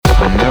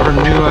Never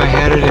knew I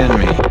had it in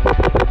me.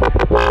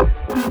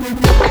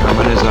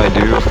 Coming as I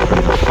do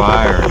from the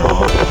fire and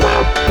all.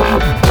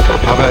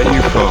 How about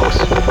you folks?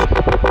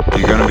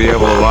 You gonna be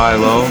able to lie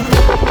low?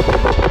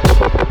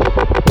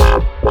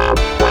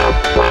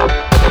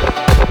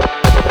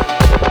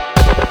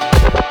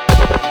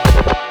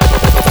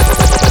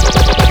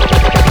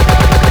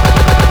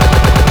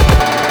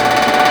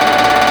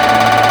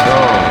 So,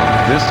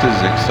 this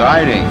is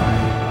exciting.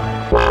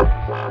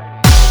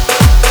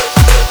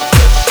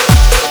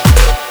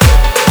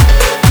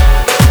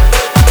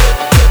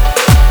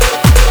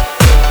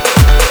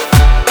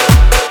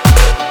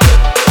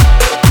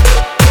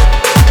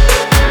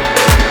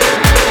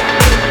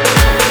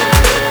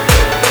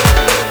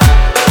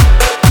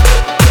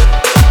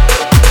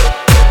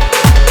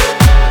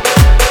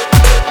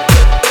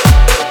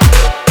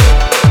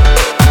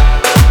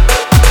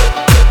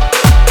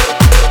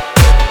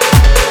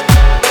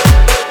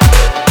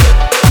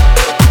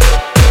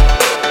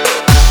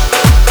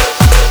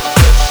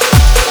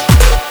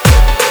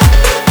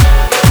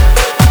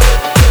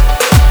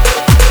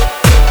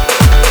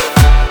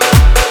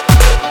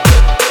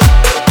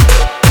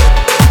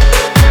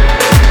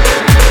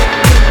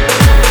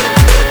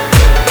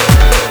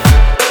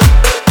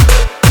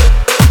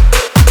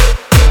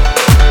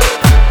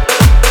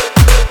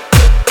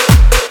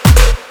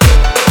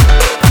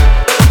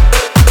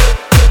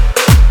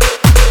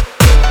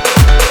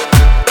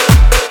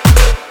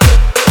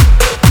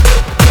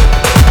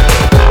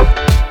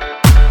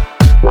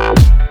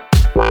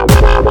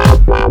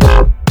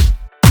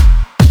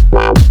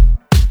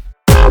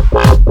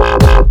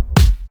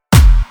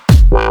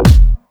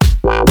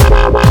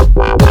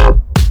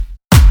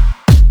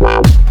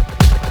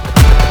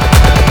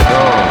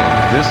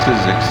 This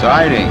is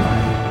exciting.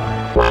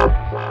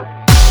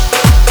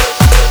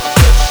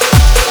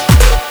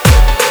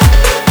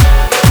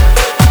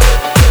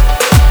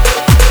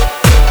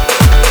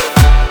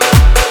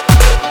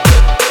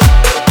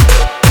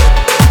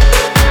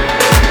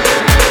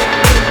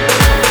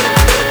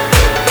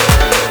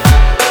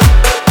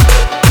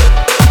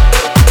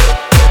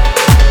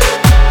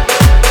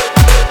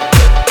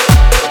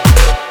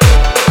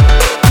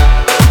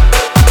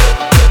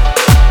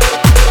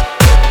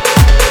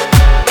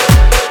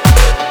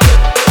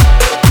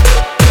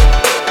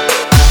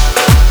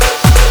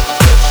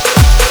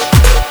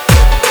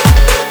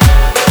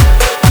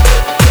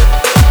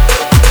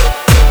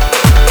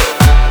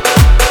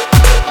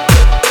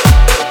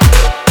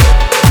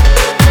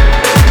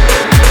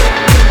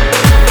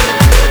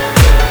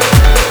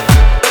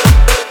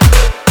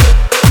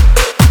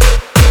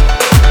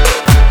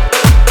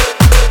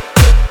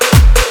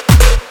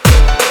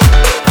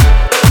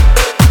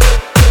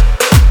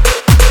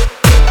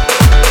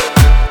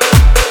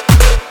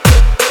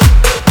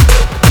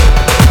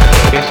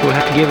 Guess we'll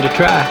have to give it a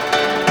try.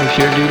 We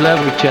sure do love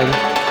each other.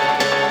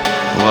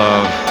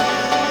 Love.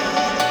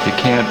 You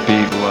can't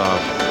beat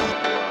love.